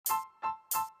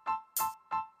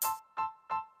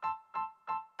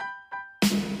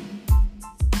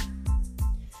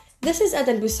This is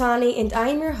Adan Busani, and I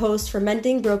am your host for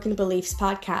Mending Broken Beliefs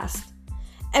podcast.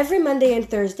 Every Monday and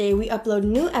Thursday, we upload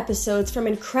new episodes from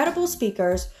incredible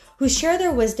speakers who share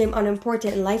their wisdom on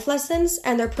important life lessons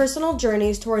and their personal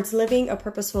journeys towards living a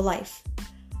purposeful life.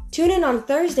 Tune in on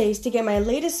Thursdays to get my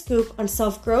latest scoop on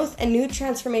self-growth and new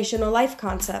transformational life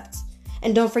concepts.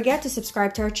 And don't forget to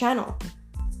subscribe to our channel.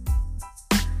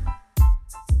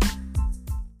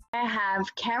 I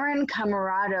have Karen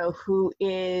Camarado, who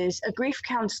is a grief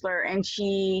counselor, and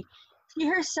she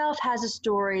herself has a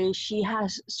story. She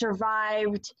has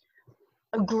survived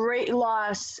a great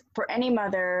loss for any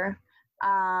mother.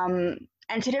 And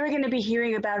today we're going to be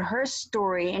hearing about her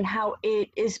story and how it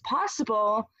is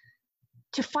possible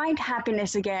to find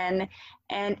happiness again.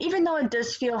 And even though it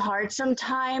does feel hard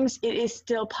sometimes, it is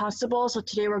still possible. So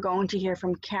today we're going to hear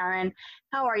from Karen.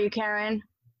 How are you, Karen?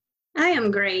 I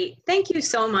am great. Thank you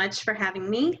so much for having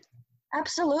me.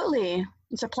 Absolutely.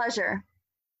 It's a pleasure.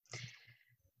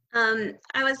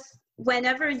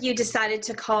 Whenever you decided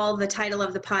to call the title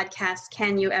of the podcast,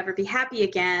 Can You Ever Be Happy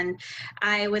Again?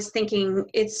 I was thinking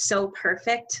it's so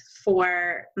perfect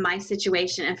for my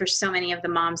situation and for so many of the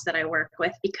moms that I work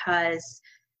with, because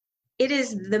it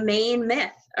is the main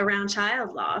myth around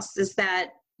child loss is that,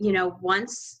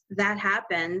 once that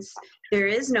happens, there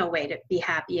is no way to be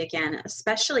happy again,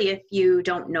 especially if you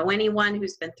don't know anyone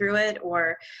who's been through it,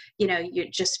 or, you're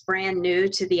just brand new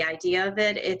to the idea of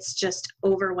it. It's just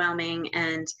overwhelming,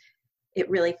 and it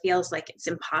really feels like it's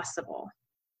impossible.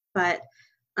 But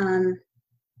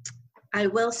I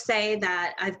will say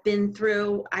that I've been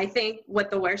through, I think, what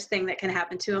the worst thing that can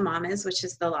happen to a mom is, which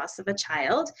is the loss of a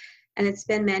child. And it's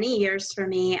been many years for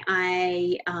me.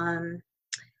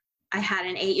 I had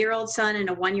an 8-year-old son and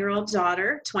a 1-year-old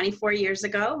daughter 24 years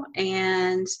ago,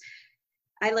 and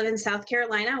I live in South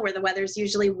Carolina, where the weather's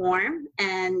usually warm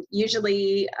and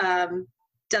usually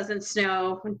doesn't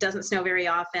snow very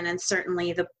often, and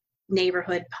certainly the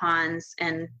neighborhood ponds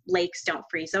and lakes don't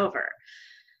freeze over.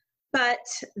 But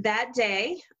that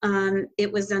day,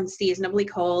 it was unseasonably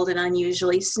cold and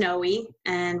unusually snowy,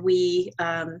 and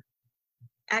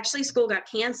actually, school got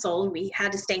canceled. We had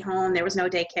to stay home. There was no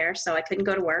daycare, so I couldn't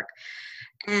go to work.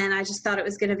 And I just thought it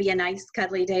was going to be a nice,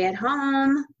 cuddly day at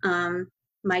home.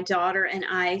 My daughter and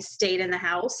I stayed in the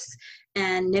house,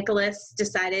 and Nicholas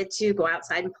decided to go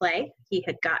outside and play. He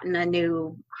had gotten a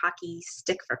new hockey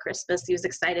stick for Christmas. He was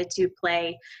excited to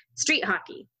play street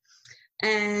hockey.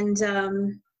 And,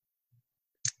 so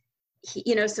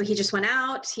he just went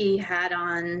out. He had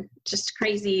on just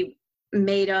crazy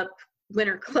made-up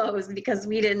winter clothes, because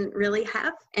we didn't really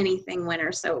have anything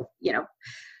winter. So,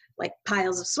 like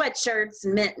piles of sweatshirts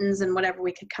and mittens and whatever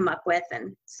we could come up with.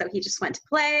 And so he just went to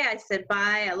play. I said,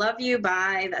 bye, I love you,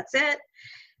 bye, that's it.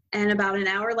 And about an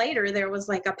hour later, there was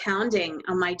like a pounding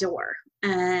on my door.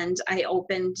 And I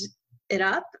opened it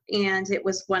up, and it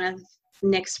was one of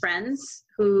Nick's friends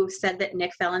who said that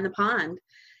Nick fell in the pond.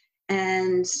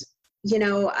 And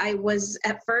I was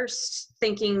at first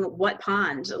thinking, what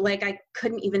pond? Like, I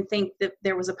couldn't even think that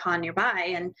there was a pond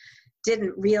nearby, and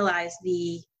didn't realize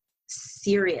the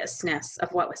seriousness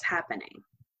of what was happening.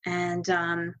 And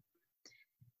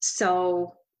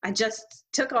so I just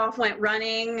took off, went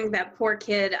running. That poor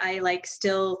kid, I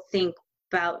still think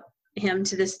about him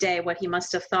to this day, what he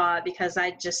must have thought, because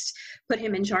I just put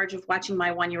him in charge of watching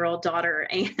my 1-year-old daughter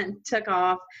and took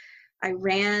off. I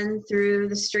ran through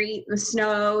the street in the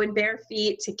snow in bare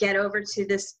feet to get over to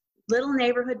this little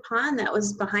neighborhood pond that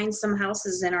was behind some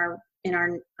houses in our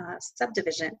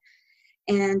subdivision.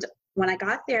 And when I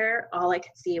got there, all I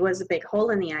could see was a big hole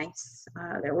in the ice.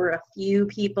 There were a few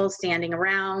people standing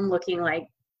around looking like,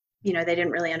 they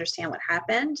didn't really understand what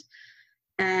happened.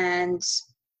 And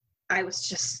I was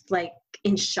just like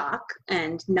in shock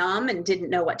and numb and didn't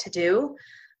know what to do.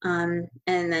 And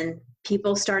then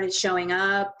people started showing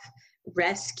up.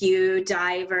 Rescue,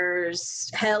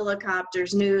 divers,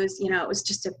 helicopters, news, it was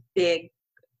just a big,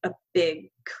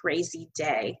 crazy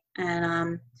day.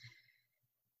 And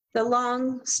the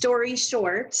long story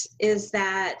short is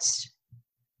that,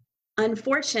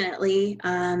 unfortunately,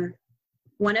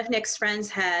 one of Nick's friends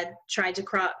had tried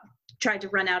to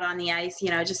run out on the ice,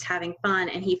 just having fun,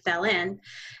 and he fell in.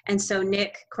 And so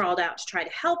Nick crawled out to try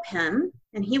to help him,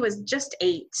 and he was just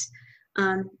 8.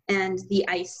 And the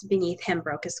ice beneath him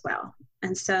broke as well.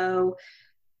 And so,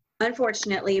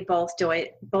 unfortunately, both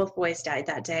boys died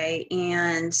that day.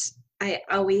 And I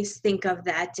always think of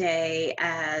that day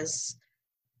as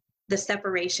the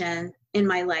separation in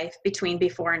my life between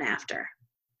before and after.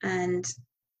 And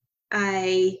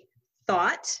I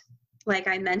thought, like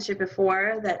I mentioned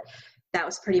before, that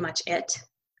was pretty much it.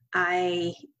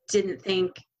 I didn't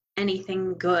think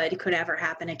anything good could ever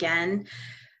happen again.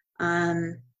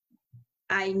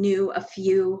 I knew a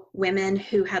few women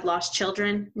who had lost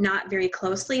children, not very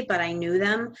closely, but I knew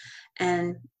them.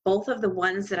 And both of the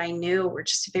ones that I knew were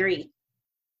just very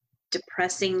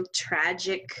depressing,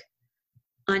 tragic,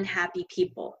 unhappy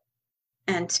people.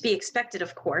 And to be expected,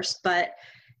 of course, but,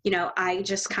 you know, I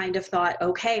just kind of thought,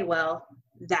 okay, well,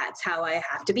 that's how I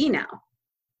have to be now.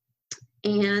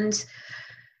 And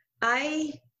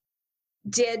I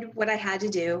did what I had to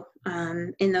do.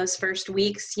 In those first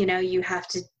weeks, you know, you have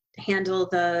to handle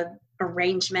the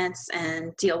arrangements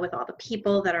and deal with all the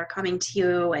people that are coming to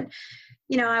you. And,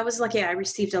 you know, I was lucky. I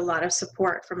received a lot of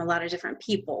support from a lot of different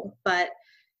people. But,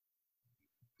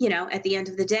 you know, at the end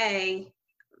of the day,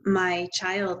 my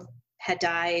child had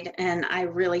died and I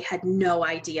really had no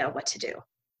idea what to do.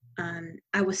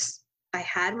 I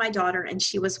had my daughter and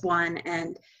she was 1,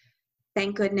 and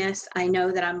thank goodness I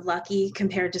know that I'm lucky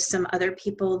compared to some other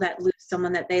people that lose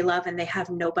someone that they love and they have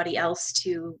nobody else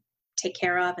to take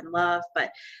care of and love.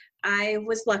 But I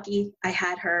was lucky I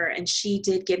had her, and she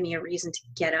did give me a reason to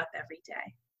get up every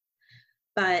day.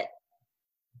 But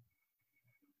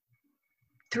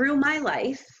through my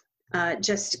life,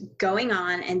 just going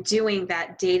on and doing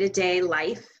that day-to-day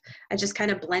life, I just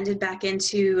kind of blended back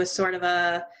into a sort of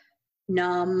a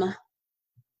numb,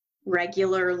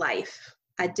 regular life.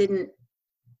 I didn't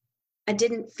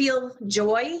feel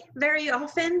joy very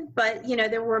often, but, you know,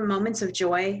 there were moments of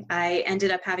joy. I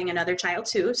ended up having another child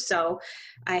too. So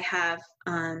I have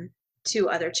 2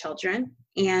 other children,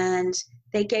 and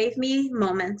they gave me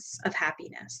moments of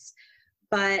happiness.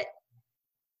 But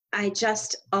I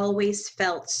just always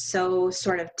felt so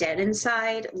sort of dead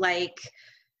inside. Like,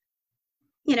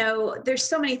 you know, there's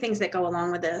so many things that go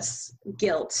along with this.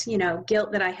 Guilt, you know,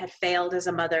 guilt that I had failed as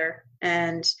a mother,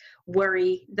 and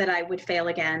worry that I would fail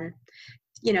again.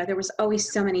 You know, there was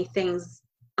always so many things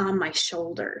on my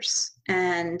shoulders.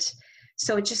 And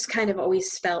so it just kind of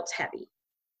always felt heavy.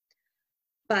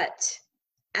 But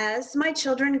as my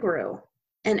children grew,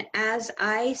 and as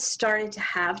I started to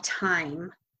have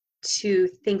time to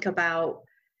think about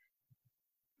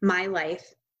my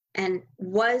life, and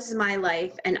was my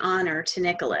life an honor to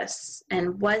Nicholas,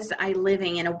 and was I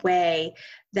living in a way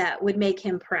that would make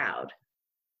him proud?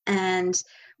 And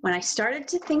when I started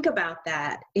to think about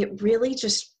that, it really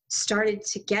just started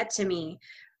to get to me,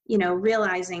 you know,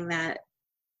 realizing that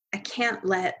I can't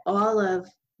let all of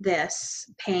this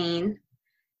pain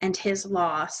and his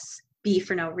loss be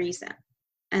for no reason.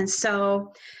 And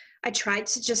so I tried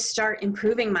to just start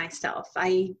improving myself.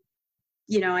 I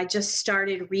just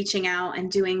started reaching out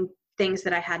and doing things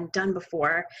that I hadn't done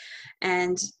before.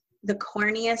 And the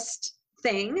corniest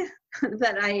thing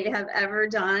that I have ever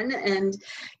done, and,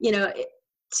 you know,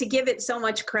 to give it so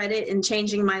much credit in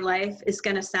changing my life is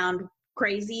going to sound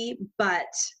crazy,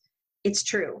 but it's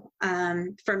true.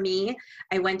 For me,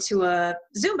 I went to a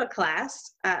Zumba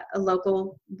class at a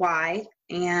local Y,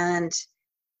 and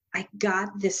I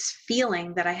got this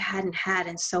feeling that I hadn't had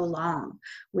in so long,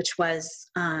 which was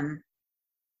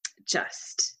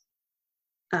just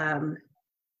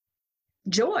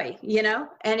joy, you know,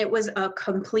 and it was a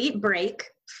complete break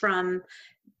from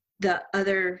the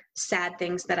other sad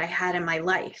things that I had in my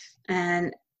life.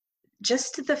 And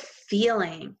just the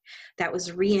feeling that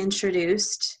was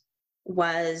reintroduced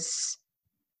was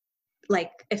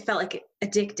like, it felt like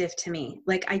addictive to me.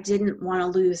 Like I didn't want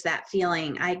to lose that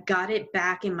feeling. I got it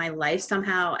back in my life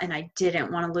somehow, and I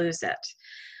didn't want to lose it.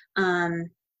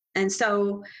 And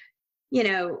so, you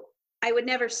know, I would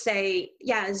never say,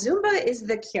 yeah, Zumba is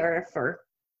the cure for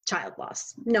child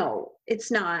loss. No,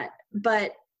 it's not.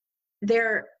 But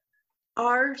there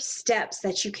are steps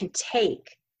that you can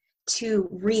take to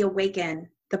reawaken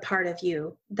the part of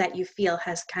you that you feel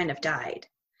has kind of died.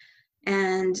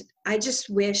 And I just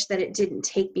wish that it didn't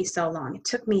take me so long. It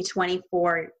took me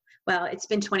it's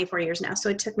been 24 years now. So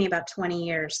it took me about 20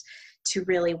 years to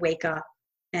really wake up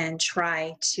and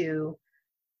try to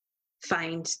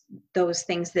find those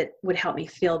things that would help me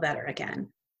feel better again.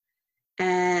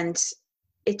 And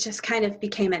it just kind of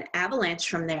became an avalanche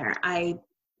from there. I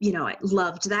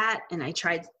loved that. And I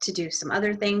tried to do some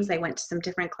other things. I went to some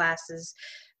different classes.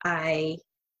 I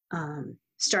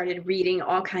started reading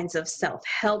all kinds of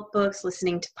self-help books,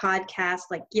 listening to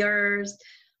podcasts like yours,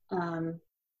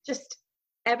 just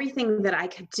everything that I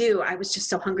could do. I was just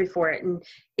so hungry for it. And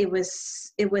it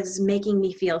was making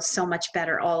me feel so much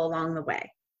better all along the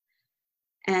way.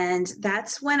 And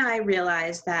that's when I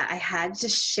realized that I had to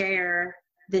share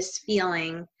this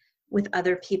feeling with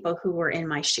other people who were in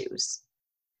my shoes.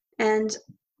 And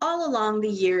all along the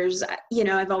years, you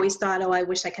know, I've always thought, I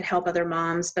wish I could help other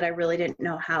moms, but I really didn't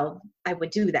know how I would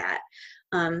do that.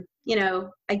 You know,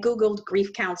 I Googled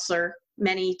grief counselor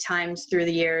many times through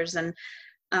the years. And,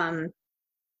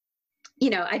 you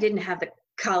know, I didn't have the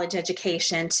college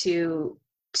education to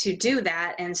do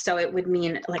that. And so it would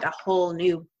mean like a whole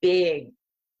new big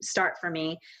start for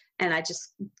me. And I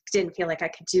just didn't feel like I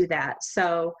could do that.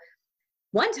 So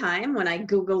one time when I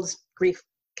Googled grief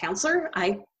counselor,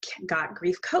 I got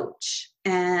grief coach.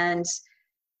 And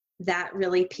that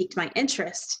really piqued my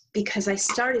interest because I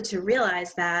started to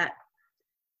realize that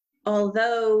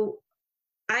although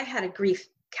I had a grief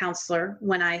counselor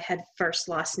when I had first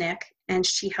lost Nick, and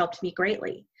she helped me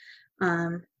greatly,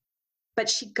 but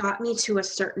she got me to a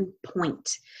certain point.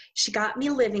 She got me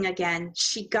living again.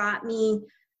 She got me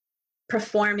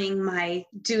performing my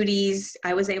duties.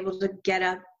 I was able to get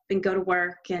up and go to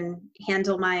work and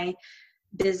handle my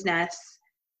business.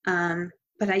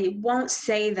 But I won't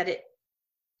say that it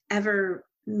ever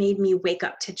made me wake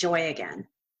up to joy again.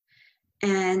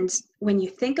 And when you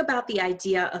think about the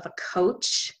idea of a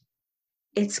coach,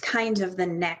 it's kind of the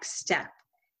next step.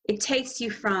 It takes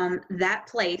you from that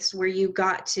place where you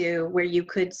got to, where you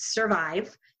could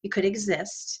survive, you could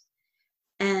exist,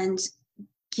 and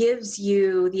gives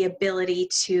you the ability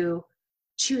to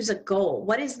choose a goal.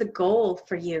 What is the goal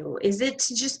for you? Is it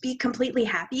to just be completely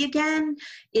happy again?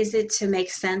 Is it to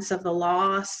make sense of the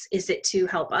loss? Is it to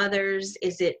help others?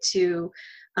 Is it to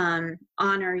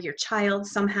honor your child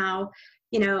somehow?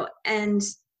 You know, and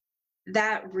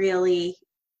that really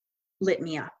lit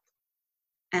me up.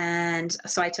 And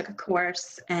so I took a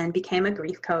course and became a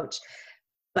grief coach.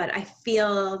 But I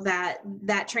feel that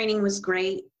that training was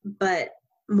great, but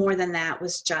more than that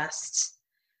was just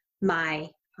my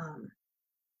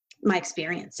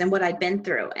experience and what I'd been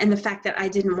through, and the fact that I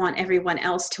didn't want everyone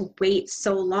else to wait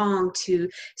so long to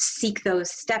seek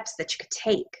those steps that you could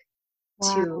take.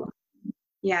 Wow.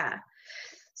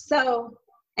 So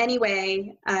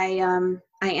anyway, I am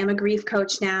a grief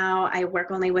coach now. I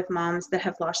work only with moms that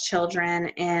have lost children,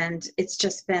 and it's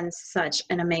just been such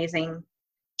an amazing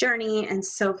journey and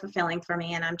so fulfilling for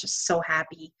me. And I'm just so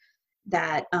happy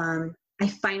that I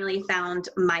finally found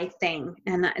my thing.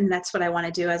 And that's what I want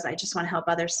to do, is I just want to help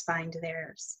others find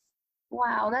theirs.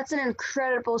 Wow, that's an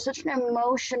incredible, such an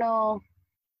emotional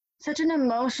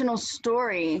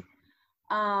story.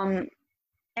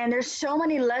 And there's so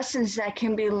many lessons that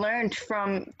can be learned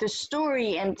from the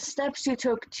story and steps you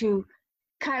took to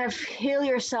kind of heal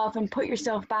yourself and put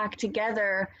yourself back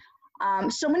together.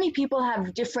 So many people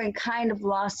have different kind of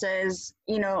losses.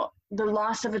 You know, the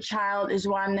loss of a child is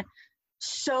one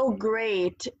so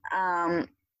great,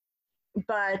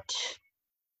 but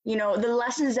you know, the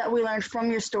lessons that we learned from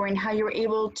your story and how you were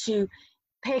able to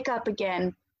pick up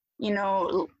again, you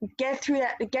know, get through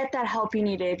that, get that help you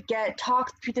needed,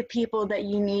 talk to the people that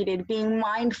you needed, being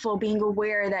mindful, being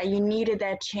aware that you needed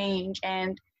that change.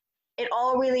 And it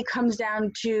all really comes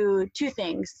down to two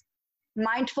things: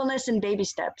 mindfulness and baby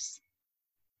steps.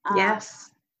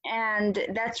 Yes. And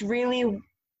that's really,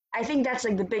 I think that's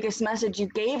like the biggest message you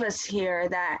gave us here,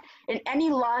 that in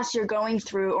any loss you're going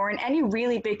through, or in any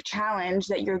really big challenge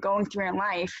that you're going through in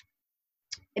life,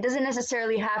 it doesn't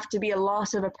necessarily have to be a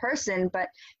loss of a person, but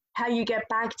how you get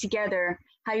back together,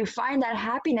 how you find that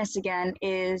happiness again,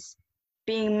 is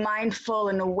being mindful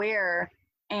and aware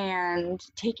and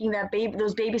taking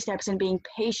those baby steps and being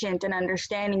patient and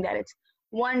understanding that it's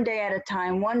one day at a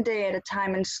time,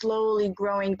 and slowly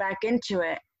growing back into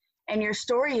it. And your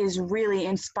story is really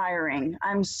inspiring.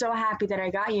 I'm so happy that I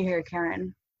got you here,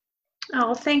 Karen.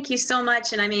 Oh, thank you so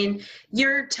much. And I mean,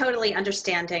 you're totally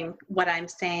understanding what I'm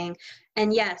saying.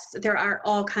 And yes, there are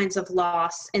all kinds of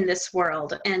loss in this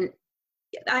world. And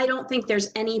I don't think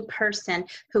there's any person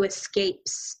who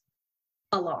escapes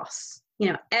a loss.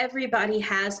 You know, everybody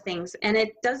has things, and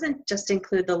it doesn't just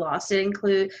include the loss. It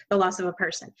includes the loss of a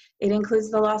person. It includes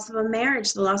the loss of a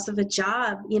marriage, the loss of a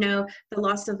job, you know, the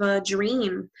loss of a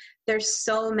dream. There's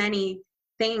so many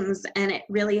things, and it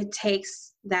really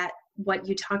takes that, what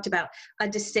you talked about, a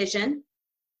decision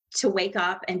to wake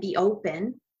up and be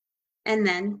open, and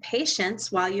then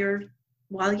patience while you're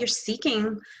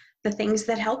seeking the things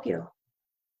that help you.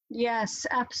 Yes,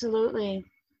 absolutely.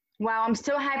 Wow, I'm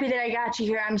so happy that I got you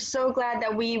here. I'm so glad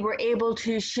that we were able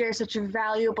to share such a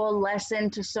valuable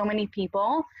lesson to so many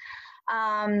people.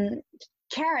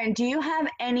 Karen, do you have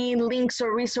any links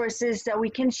or resources that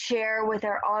we can share with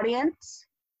our audience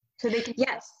so they can?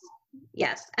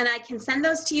 Yes, and I can send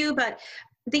those to you, but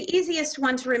the easiest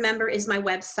one to remember is my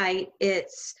website.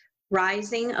 It's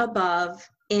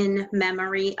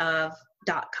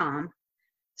risingaboveInMemoryOf.com.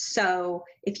 So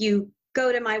if you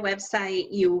go to my website,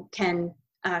 you can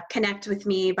connect with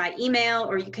me by email,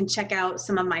 or you can check out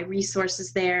some of my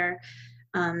resources there.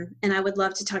 And I would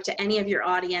love to talk to any of your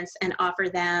audience and offer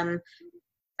them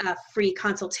a free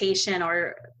consultation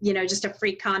or, just a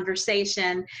free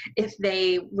conversation if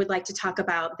they would like to talk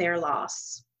about their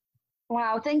loss.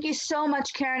 Wow, thank you so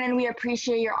much, Karen, and we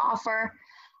appreciate your offer.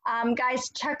 Guys,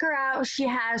 check her out. She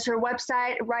has her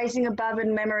website,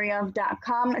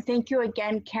 risingaboveInMemoryOf.com. Thank you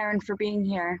again, Karen, for being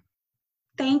here.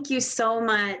 Thank you so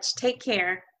much. Take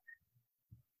care.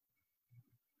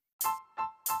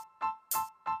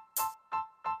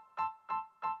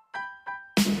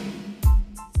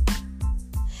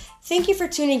 Thank you for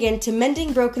tuning in to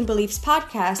Mending Broken Beliefs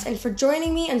podcast and for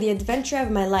joining me on the adventure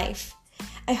of my life.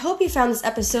 I hope you found this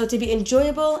episode to be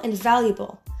enjoyable and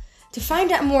valuable. To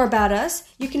find out more about us,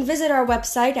 you can visit our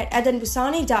website at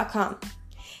edenbusani.com.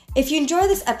 If you enjoy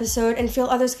this episode and feel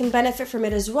others can benefit from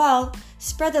it as well,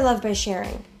 spread the love by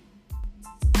sharing.